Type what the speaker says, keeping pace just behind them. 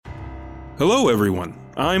Hello everyone,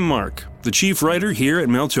 I'm Mark, the chief writer here at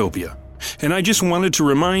Mailtopia, and I just wanted to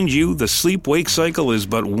remind you the sleep-wake cycle is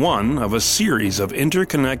but one of a series of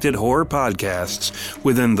interconnected horror podcasts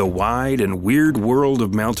within the wide and weird world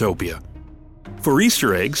of Mailtopia. For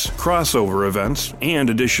Easter eggs, crossover events, and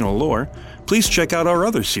additional lore, please check out our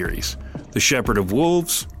other series, The Shepherd of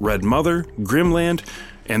Wolves, Red Mother, Grimland,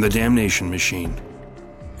 and The Damnation Machine.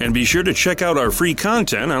 And be sure to check out our free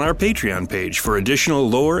content on our Patreon page for additional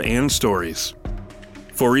lore and stories.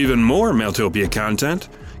 For even more Mailtopia content,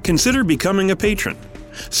 consider becoming a patron.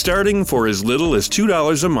 Starting for as little as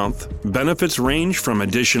 $2 a month, benefits range from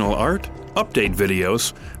additional art, update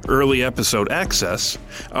videos, early episode access,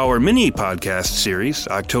 our mini-podcast series,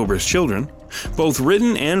 October's Children, both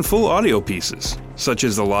written and full audio pieces, such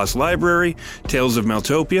as The Lost Library, Tales of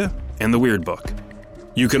Mailtopia, and The Weird Book.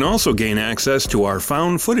 You can also gain access to our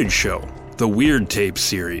found footage show, the Weird Tapes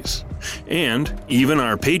series, and even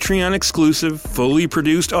our Patreon-exclusive, fully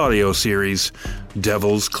produced audio series,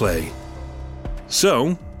 Devil's Clay.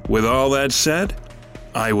 So, with all that said,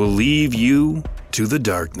 I will leave you to the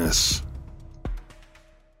darkness.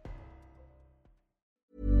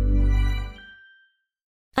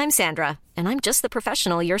 I'm Sandra, and I'm just the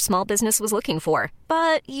professional your small business was looking for.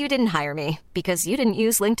 But you didn't hire me because you didn't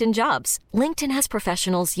use LinkedIn Jobs. LinkedIn has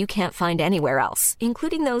professionals you can't find anywhere else,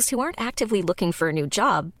 including those who aren't actively looking for a new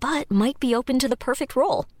job, but might be open to the perfect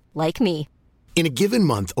role, like me. In a given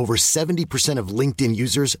month, over 70% of LinkedIn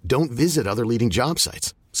users don't visit other leading job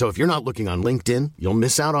sites. So if you're not looking on LinkedIn, you'll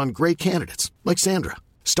miss out on great candidates, like Sandra.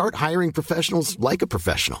 Start hiring professionals like a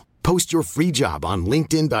professional. Post your free job on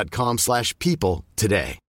linkedin.com/people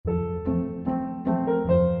today.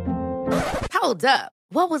 Hold up.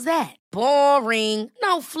 What was that? Boring.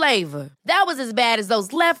 No flavor. That was as bad as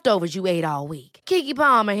those leftovers you ate all week. Keke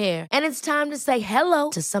Palmer here, and it's time to say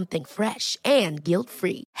hello to something fresh and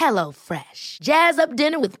guilt-free. Hello Fresh. Jazz up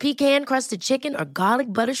dinner with pecan-crusted chicken or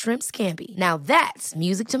garlic butter shrimp scampi. Now that's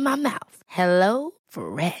music to my mouth. Hello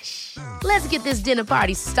Fresh. Let's get this dinner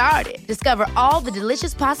party started. Discover all the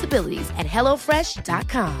delicious possibilities at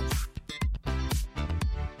HelloFresh.com.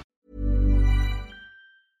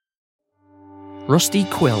 Rusty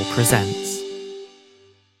Quill presents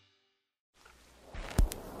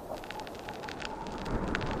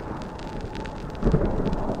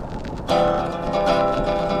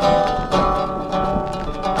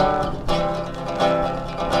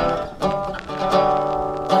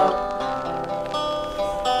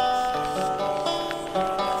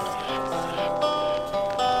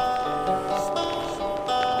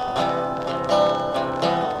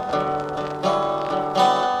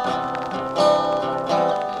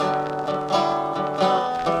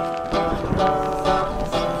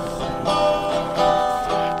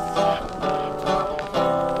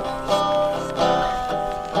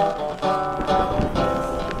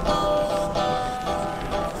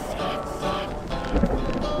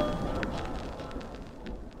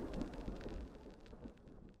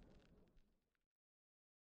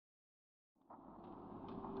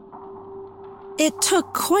It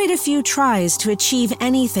took quite a few tries to achieve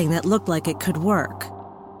anything that looked like it could work.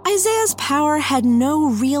 Isaiah's power had no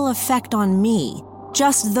real effect on me,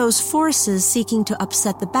 just those forces seeking to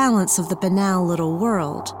upset the balance of the banal little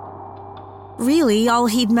world. Really, all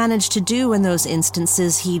he'd managed to do in those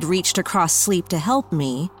instances he'd reached across sleep to help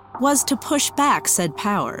me was to push back said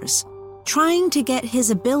powers, trying to get his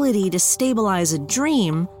ability to stabilize a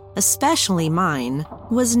dream, especially mine,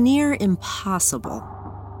 was near impossible.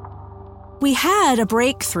 We had a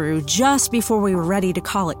breakthrough just before we were ready to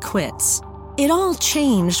call it quits. It all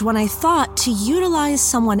changed when I thought to utilize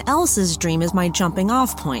someone else's dream as my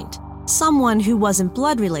jumping-off point, someone who wasn't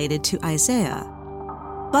blood-related to Isaiah.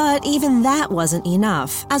 But even that wasn't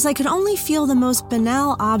enough, as I could only feel the most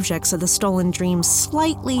banal objects of the stolen dreams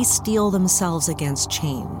slightly steel themselves against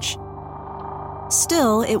change.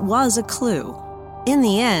 Still, it was a clue. In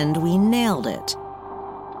the end, we nailed it.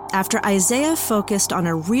 After Isaiah focused on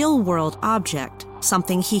a real-world object,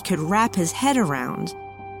 something he could wrap his head around,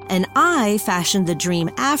 and I fashioned the dream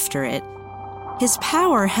after it, his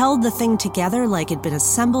power held the thing together like it'd been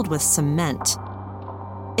assembled with cement.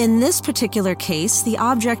 In this particular case, the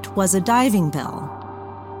object was a diving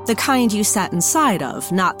bell. The kind you sat inside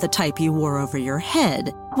of, not the type you wore over your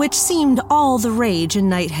head, which seemed all the rage in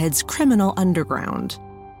Nighthead's criminal underground.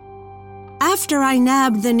 After I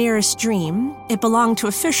nabbed the nearest dream, it belonged to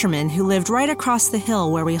a fisherman who lived right across the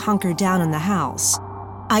hill where we hunkered down in the house.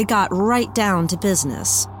 I got right down to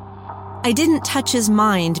business. I didn't touch his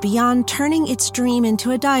mind beyond turning its dream into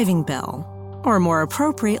a diving bell, or more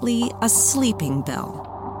appropriately, a sleeping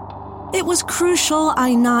bell. It was crucial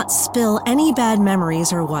I not spill any bad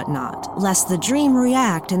memories or whatnot, lest the dream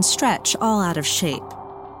react and stretch all out of shape.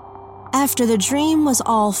 After the dream was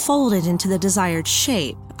all folded into the desired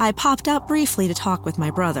shape, I popped out briefly to talk with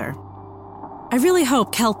my brother. I really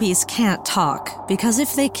hope Kelpies can't talk, because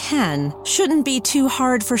if they can, shouldn't be too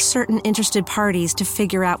hard for certain interested parties to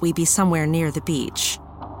figure out we'd be somewhere near the beach.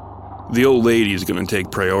 The old lady's gonna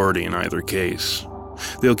take priority in either case.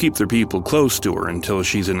 They'll keep their people close to her until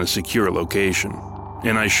she's in a secure location,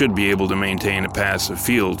 and I should be able to maintain a passive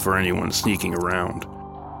field for anyone sneaking around.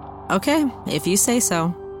 Okay, if you say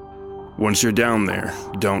so. Once you're down there,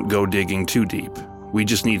 don't go digging too deep. We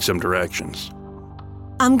just need some directions.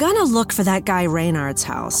 I'm gonna look for that guy Reynard's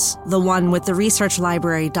house, the one with the research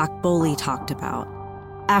library Doc Boley talked about.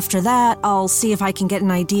 After that, I'll see if I can get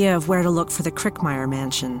an idea of where to look for the Crickmeyer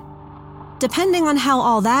mansion. Depending on how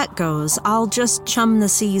all that goes, I'll just chum the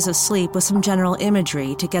seas of sleep with some general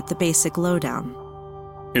imagery to get the basic lowdown.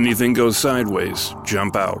 Anything goes sideways,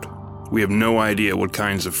 jump out. We have no idea what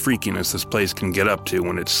kinds of freakiness this place can get up to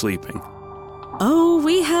when it's sleeping. Oh,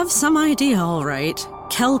 we have some idea, all right.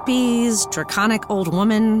 Kelpies, draconic old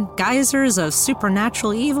woman, geysers of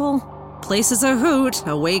supernatural evil. Place is a hoot,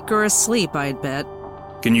 awake or asleep, I'd bet.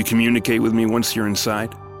 Can you communicate with me once you're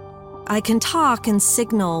inside? I can talk and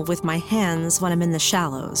signal with my hands when I'm in the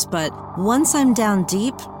shallows, but once I'm down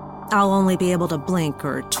deep, I'll only be able to blink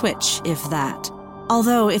or twitch, if that.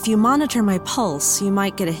 Although, if you monitor my pulse, you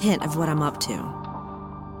might get a hint of what I'm up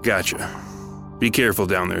to. Gotcha. Be careful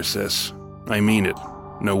down there, sis. I mean it.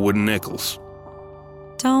 No wooden nickels.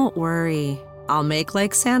 Don't worry. I'll make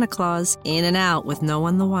like Santa Claus, in and out with no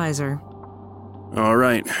one the wiser. All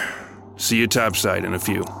right. See you topside in a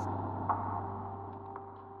few.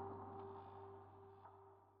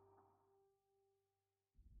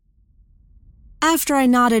 After I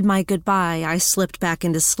nodded my goodbye, I slipped back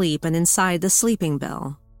into sleep and inside the sleeping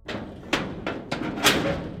bell.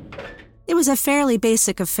 It was a fairly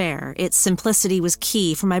basic affair. Its simplicity was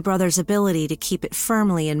key for my brother's ability to keep it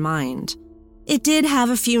firmly in mind. It did have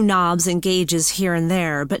a few knobs and gauges here and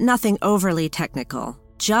there, but nothing overly technical.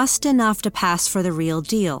 Just enough to pass for the real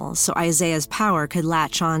deal, so Isaiah's power could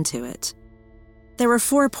latch onto it. There were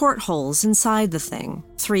 4 portholes inside the thing,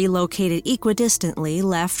 3 located equidistantly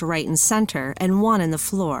left, right, and center, and 1 in the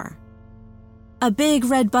floor. A big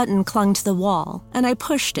red button clung to the wall, and I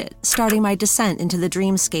pushed it, starting my descent into the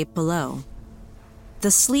dreamscape below.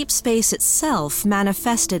 The sleep space itself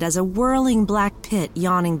manifested as a whirling black pit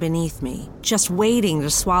yawning beneath me, just waiting to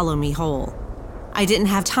swallow me whole. I didn't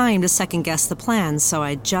have time to second-guess the plans, so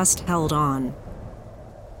I just held on.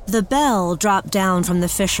 The bell dropped down from the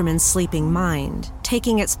fisherman's sleeping mind,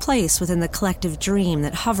 taking its place within the collective dream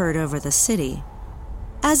that hovered over the city.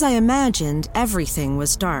 As I imagined, everything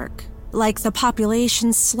was dark, like the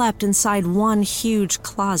population slept inside one huge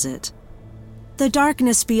closet. The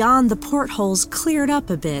darkness beyond the portholes cleared up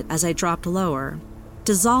a bit as I dropped lower,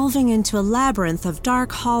 dissolving into a labyrinth of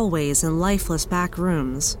dark hallways and lifeless back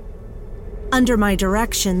rooms. Under my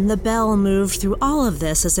direction, the bell moved through all of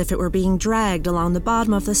this as if it were being dragged along the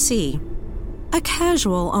bottom of the sea. A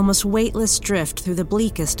casual, almost weightless drift through the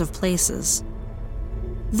bleakest of places.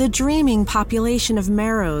 The dreaming population of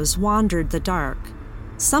Marrows wandered the dark,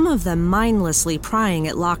 some of them mindlessly prying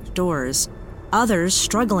at locked doors, others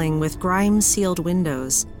struggling with grime-sealed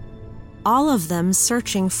windows, all of them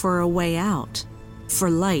searching for a way out, for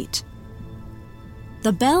light.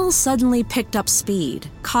 The bell suddenly picked up speed,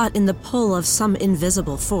 caught in the pull of some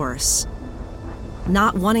invisible force.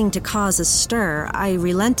 Not wanting to cause a stir, I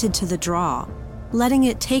relented to the draw, letting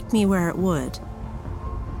it take me where it would.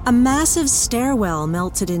 A massive stairwell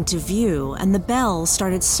melted into view, and the bell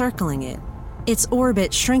started circling it, its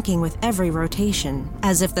orbit shrinking with every rotation,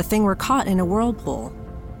 as if the thing were caught in a whirlpool,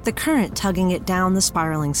 the current tugging it down the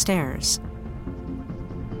spiraling stairs.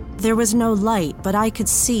 There was no light, but I could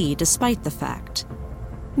see despite the fact.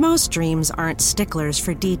 Most dreams aren't sticklers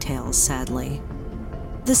for details, sadly.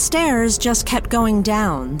 The stairs just kept going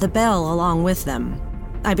down, the bell along with them.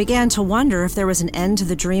 I began to wonder if there was an end to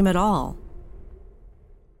the dream at all.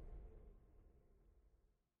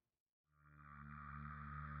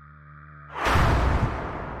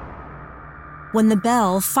 When the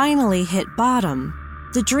bell finally hit bottom,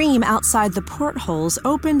 the dream outside the portholes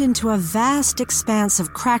opened into a vast expanse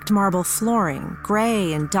of cracked marble flooring,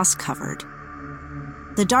 gray and dust-covered.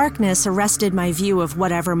 The darkness arrested my view of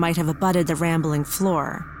whatever might have abutted the rambling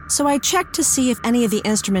floor, so I checked to see if any of the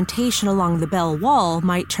instrumentation along the bell wall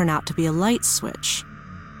might turn out to be a light switch.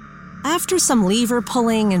 After some lever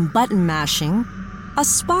pulling and button mashing, a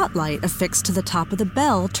spotlight affixed to the top of the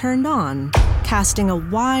bell turned on, casting a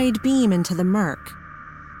wide beam into the murk.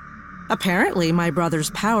 Apparently, my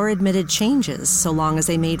brother's power admitted changes so long as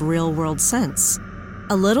they made real-world sense.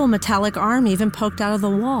 A little metallic arm even poked out of the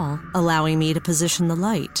wall, allowing me to position the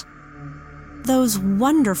light. Those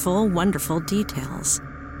wonderful, wonderful details,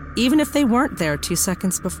 even if they weren't there 2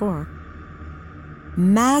 seconds before.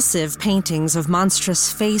 Massive paintings of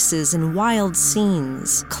monstrous faces and wild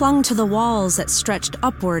scenes clung to the walls that stretched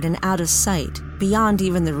upward and out of sight, beyond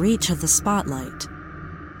even the reach of the spotlight.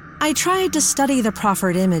 I tried to study the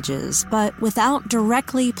proffered images, but without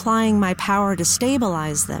directly applying my power to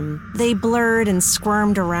stabilize them, they blurred and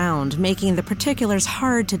squirmed around, making the particulars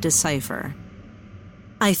hard to decipher.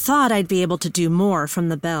 I thought I'd be able to do more from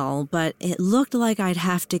the bell, but it looked like I'd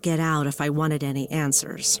have to get out if I wanted any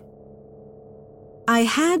answers. I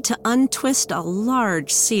had to untwist a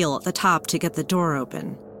large seal at the top to get the door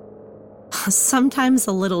open. Sometimes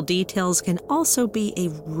the little details can also be a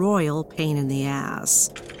royal pain in the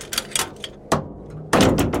ass.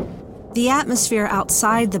 The atmosphere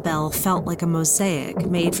outside the bell felt like a mosaic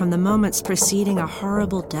made from the moments preceding a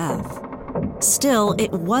horrible death. Still,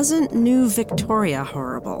 it wasn't New Victoria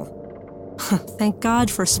horrible. Thank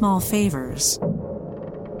God for small favors.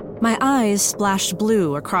 My eyes splashed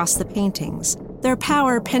blue across the paintings, their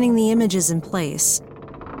power pinning the images in place.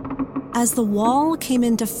 As the wall came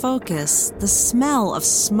into focus, the smell of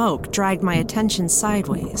smoke dragged my attention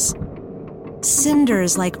sideways.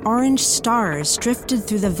 Cinders like orange stars drifted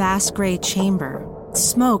through the vast gray chamber,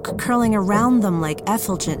 smoke curling around them like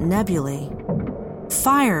effulgent nebulae.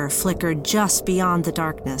 Fire flickered just beyond the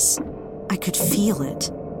darkness. I could feel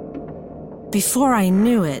it. Before I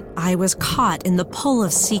knew it, I was caught in the pull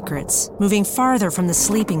of secrets, moving farther from the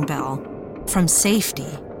sleeping bell, from safety.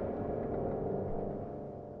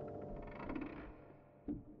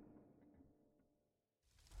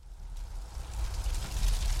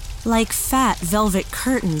 Like fat velvet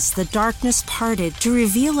curtains, the darkness parted to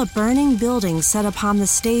reveal a burning building set upon the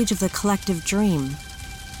stage of the collective dream.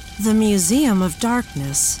 The Museum of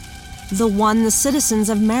Darkness. The one the citizens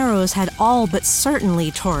of Marrows had all but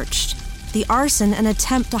certainly torched. The arson an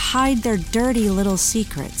attempt to hide their dirty little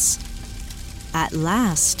secrets. At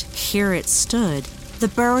last, here it stood, the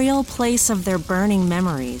burial place of their burning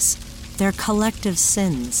memories, their collective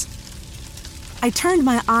sins. I turned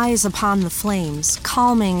my eyes upon the flames,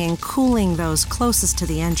 calming and cooling those closest to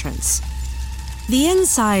the entrance. The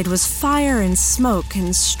inside was fire and smoke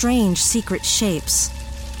and strange secret shapes.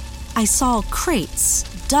 I saw crates,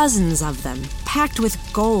 dozens of them, packed with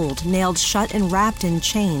gold, nailed shut and wrapped in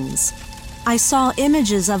chains. I saw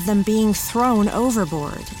images of them being thrown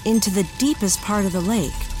overboard into the deepest part of the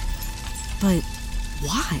lake. But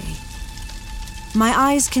why? My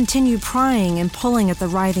eyes continued prying and pulling at the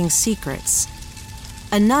writhing secrets.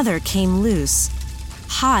 Another came loose,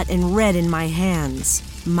 hot and red in my hands,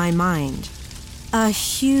 my mind. A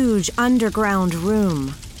huge underground room.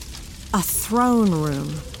 A throne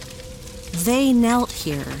room. They knelt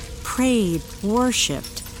here, prayed,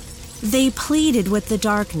 worshipped. They pleaded with the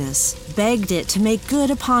darkness, begged it to make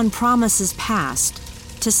good upon promises past,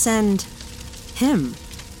 to send him.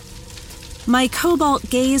 My cobalt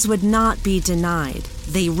gaze would not be denied.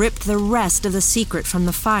 They ripped the rest of the secret from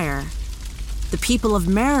the fire. The people of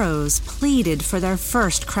Marrows pleaded for their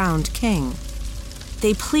first crowned king.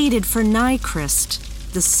 They pleaded for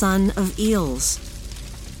Nychrist, the son of Eels.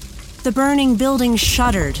 The burning building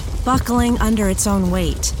shuddered, buckling under its own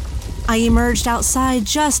weight. I emerged outside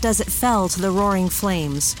just as it fell to the roaring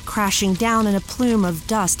flames, crashing down in a plume of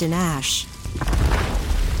dust and ash.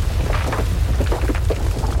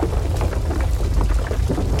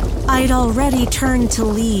 I'd already turned to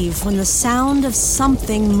leave when the sound of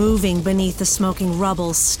something moving beneath the smoking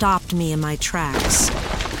rubble stopped me in my tracks.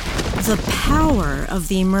 The power of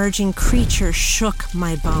the emerging creature shook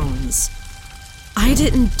my bones. I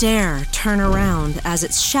didn't dare turn around as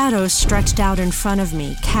its shadow stretched out in front of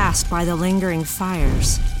me, cast by the lingering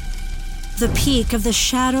fires. The peak of the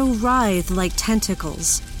shadow writhed like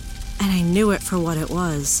tentacles, and I knew it for what it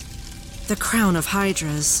was. The crown of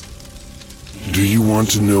Hydras. Do you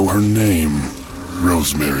want to know her name,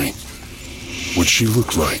 Rosemary? What she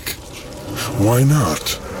looked like? Why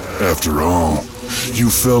not? After all, you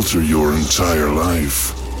felt her your entire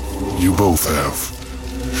life. You both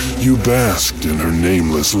have. You basked in her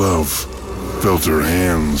nameless love, felt her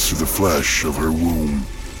hands through the flesh of her womb,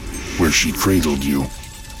 where she cradled you.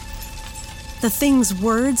 The thing's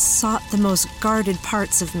words sought the most guarded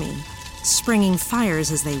parts of me, springing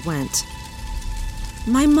fires as they went.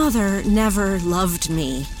 My mother never loved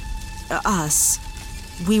me. Us.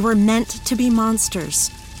 We were meant to be monsters.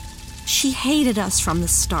 She hated us from the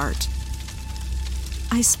start.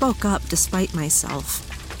 I spoke up despite myself.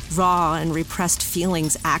 raw and repressed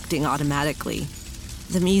feelings acting automatically.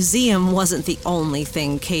 The museum wasn't the only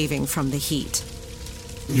thing caving from the heat.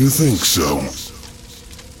 You think so?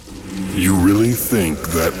 You really think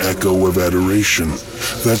that echo of adoration,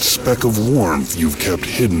 that speck of warmth you've kept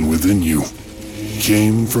hidden within you,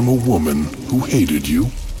 came from a woman who hated you?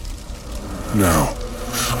 Now,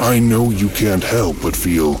 I know you can't help but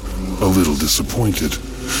feel a little disappointed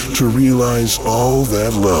to realize all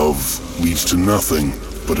that love leads to nothing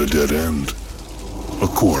but a dead end, a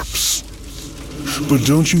corpse. But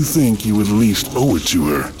don't you think you at least owe it to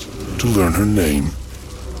her to learn her name?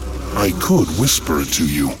 I could whisper it to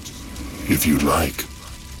you, if you'd like.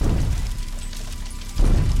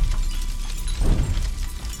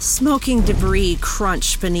 Smoking debris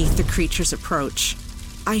crunched beneath the creature's approach.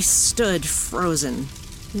 I stood frozen,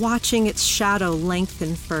 watching its shadow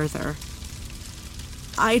lengthen further.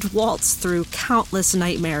 I'd waltzed through countless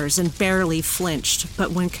nightmares and barely flinched,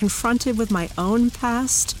 but when confronted with my own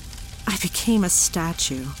past, I became a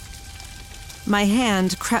statue. My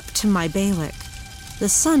hand crept to my Balak, the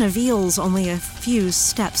son of Eels only a few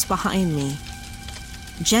steps behind me.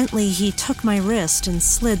 Gently, he took my wrist and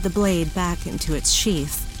slid the blade back into its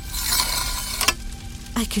sheath.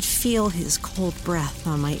 I could feel his cold breath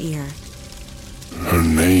on my ear. Her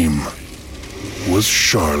name was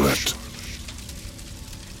Charlotte.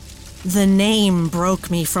 The name broke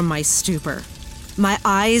me from my stupor. My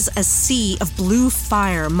eyes a sea of blue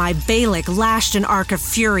fire, my Balak lashed an arc of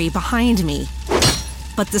fury behind me.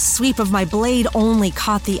 But the sweep of my blade only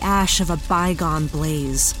caught the ash of a bygone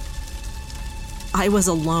blaze. I was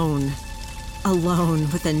alone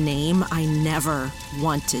with a name I never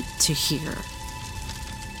wanted to hear.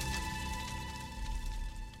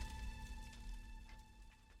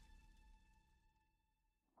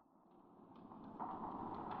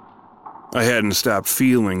 I hadn't stopped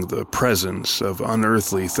feeling the presence of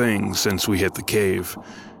unearthly things since we hit the cave.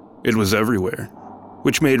 It was everywhere,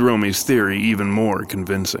 which made Romy's theory even more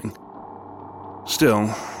convincing. Still,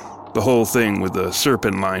 the whole thing with the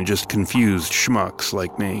serpent line just confused schmucks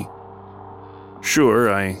like me.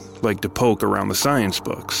 Sure, I like to poke around the science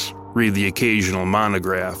books, read the occasional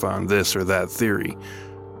monograph on this or that theory,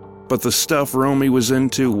 but the stuff Romy was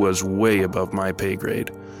into was way above my pay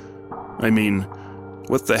grade. I mean,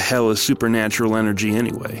 what the hell is supernatural energy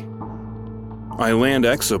anyway? I land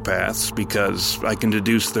exopaths because I can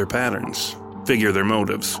deduce their patterns, figure their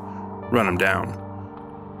motives, run them down.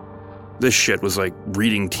 This shit was like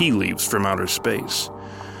reading tea leaves from outer space.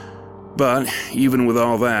 But even with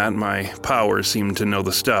all that, my power seemed to know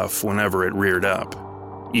the stuff whenever it reared up,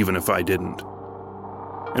 even if I didn't.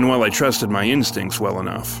 And while I trusted my instincts well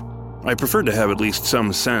enough, I preferred to have at least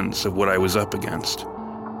some sense of what I was up against.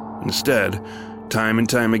 Instead, time and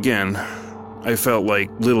time again, I felt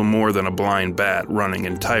like little more than a blind bat running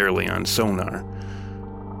entirely on sonar.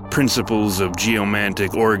 Principles of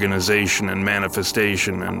geomantic organization and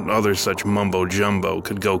manifestation and other such mumbo-jumbo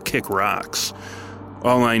could go kick rocks.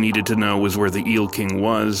 All I needed to know was where the Eel King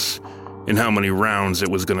was and how many rounds it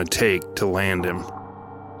was going to take to land him.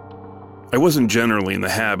 I wasn't generally in the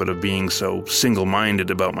habit of being so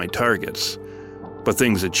single-minded about my targets, but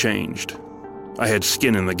things had changed. I had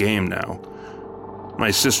skin in the game now. My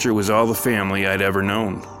sister was all the family I'd ever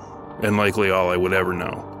known, and likely all I would ever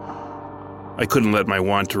know. I couldn't let my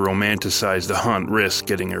want to romanticize the hunt risk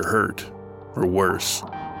getting her hurt, or worse.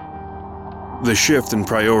 The shift in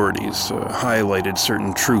priorities highlighted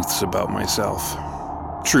certain truths about myself.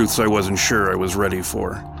 Truths I wasn't sure I was ready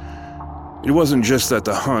for. It wasn't just that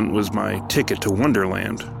the hunt was my ticket to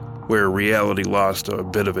Wonderland, where reality lost a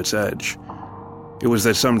bit of its edge. It was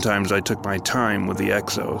that sometimes I took my time with the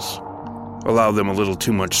Exos, allowed them a little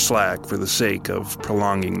too much slack for the sake of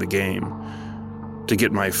prolonging the game, to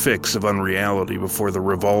get my fix of unreality before the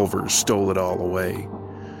revolvers stole it all away.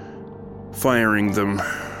 Firing them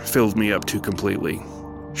filled me up too completely,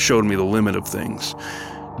 showed me the limit of things,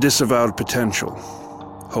 disavowed potential,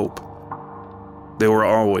 hope. They were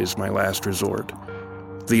always my last resort,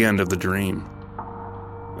 the end of the dream.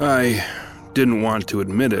 I didn't want to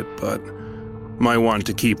admit it, but my want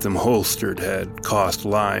to keep them holstered had cost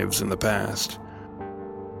lives in the past.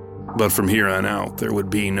 But from here on out, there would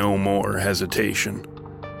be no more hesitation.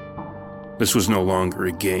 This was no longer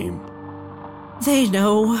a game. They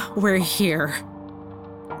know we're here.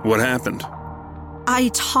 What happened? I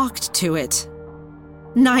talked to it.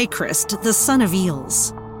 Nychrist, the son of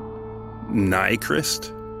Eels.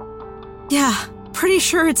 Nychrist? Yeah, pretty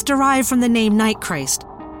sure it's derived from the name Nightchrist,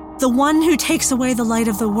 the one who takes away the light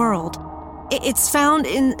of the world. It's found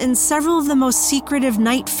in several of the most secretive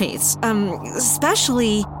night faiths,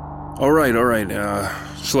 especially... All right,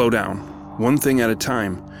 slow down. One thing at a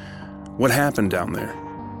time. What happened down there?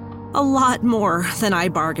 A lot more than I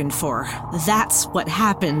bargained for. That's what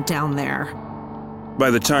happened down there.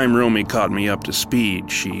 By the time Romy caught me up to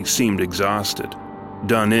speed, she seemed exhausted,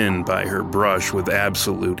 done in by her brush with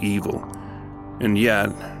absolute evil. And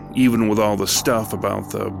yet, even with all the stuff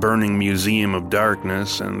about the burning Museum of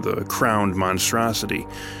Darkness and the crowned monstrosity,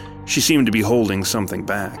 she seemed to be holding something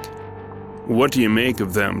back. What do you make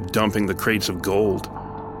of them dumping the crates of gold?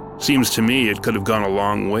 Seems to me it could have gone a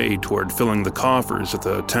long way toward filling the coffers at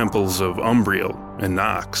the temples of Umbriel and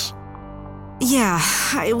Nox. Yeah,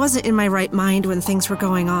 I wasn't in my right mind when things were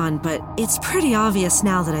going on, but it's pretty obvious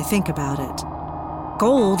now that I think about it.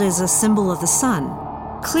 Gold is a symbol of the sun.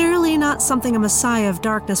 Clearly not something a Messiah of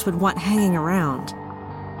Darkness would want hanging around.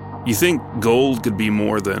 You think gold could be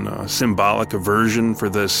more than a symbolic aversion for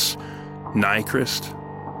this Nychrist?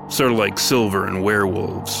 Sort of like silver and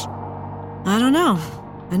werewolves. I don't know.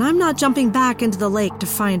 And I'm not jumping back into the lake to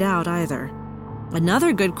find out either.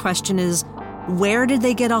 Another good question is, where did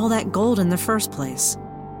they get all that gold in the first place?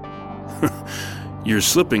 You're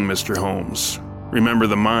slipping, Mr. Holmes. Remember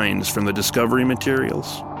the mines from the Discovery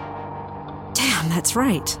materials? Damn, that's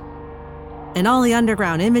right. And all the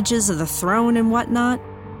underground images of the throne and whatnot,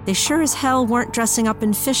 they sure as hell weren't dressing up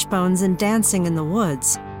in fish bones and dancing in the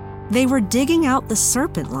woods. They were digging out the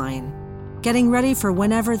serpent line, getting ready for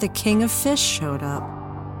whenever the King of Fish showed up.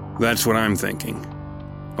 That's what I'm thinking.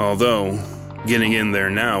 Although, getting in there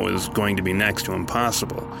now is going to be next to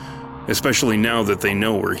impossible, especially now that they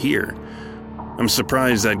know we're here. I'm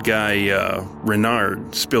surprised that guy,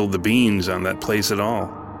 Renard, spilled the beans on that place at all.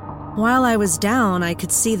 While I was down, I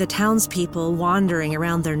could see the townspeople wandering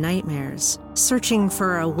around their nightmares, searching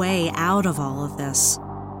for a way out of all of this.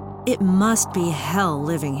 It must be hell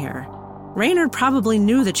living here. Reynard probably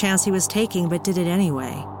knew the chance he was taking, but did it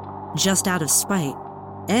anyway, just out of spite.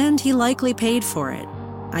 And he likely paid for it.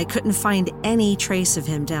 I couldn't find any trace of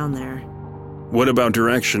him down there. What about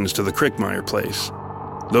directions to the Crickmire place?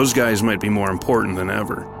 Those guys might be more important than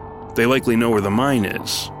ever. They likely know where the mine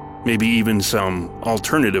is. Maybe even some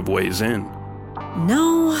alternative ways in.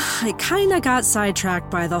 No, I kinda got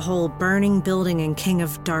sidetracked by the whole burning building and King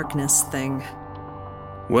of Darkness thing.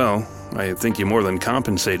 Well, I think you more than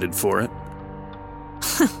compensated for it.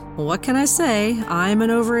 What can I say? I'm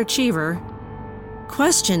an overachiever.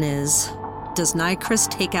 Question is, does Nychrist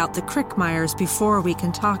take out the Crickmires before we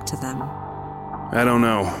can talk to them? I don't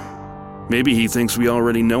know. Maybe he thinks we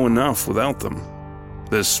already know enough without them.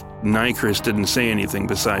 This Nychrist didn't say anything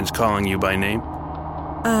besides calling you by name?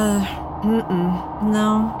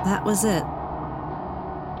 No, that was it.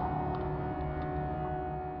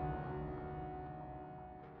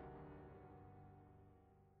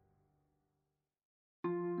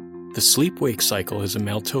 The Sleep-Wake Cycle is a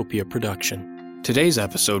Maeltopia production. Today's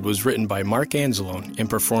episode was written by Mark Anzalone and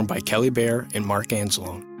performed by Kelly Baer and Mark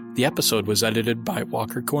Anzalone. The episode was edited by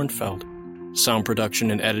Walker Kornfeld. Sound production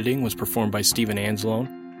and editing was performed by Steven Anzalone,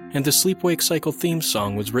 and the Sleep-Wake Cycle theme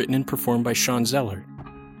song was written and performed by Sean Zeller.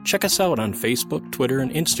 Check us out on Facebook, Twitter,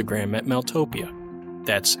 and Instagram at Maeltopia.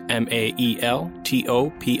 That's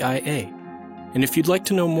Maeltopia. And if you'd like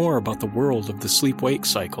to know more about the world of the Sleep-Wake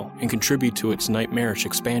Cycle and contribute to its nightmarish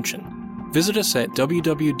expansion, visit us at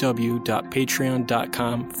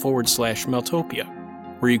www.patreon.com/Maeltopia,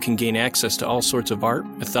 where you can gain access to all sorts of art,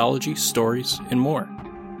 mythology, stories, and more.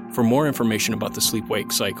 For more information about the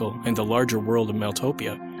Sleep-Wake Cycle and the larger world of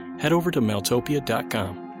Maeltopia, head over to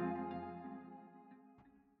Maeltopia.com.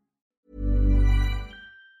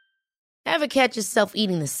 Ever catch yourself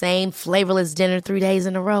eating the same flavorless dinner 3 days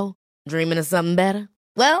in a row? Dreaming of something better?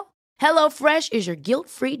 Well, HelloFresh is your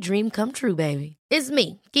guilt-free dream come true, baby. It's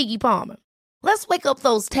me, Keke Palmer. Let's wake up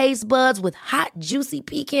those taste buds with hot, juicy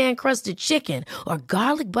pecan-crusted chicken or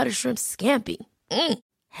garlic butter shrimp scampi.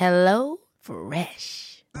 Hello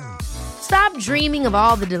Fresh. Stop dreaming of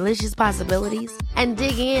all the delicious possibilities and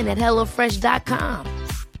dig in at HelloFresh.com.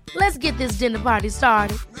 Let's get this dinner party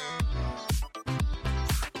started.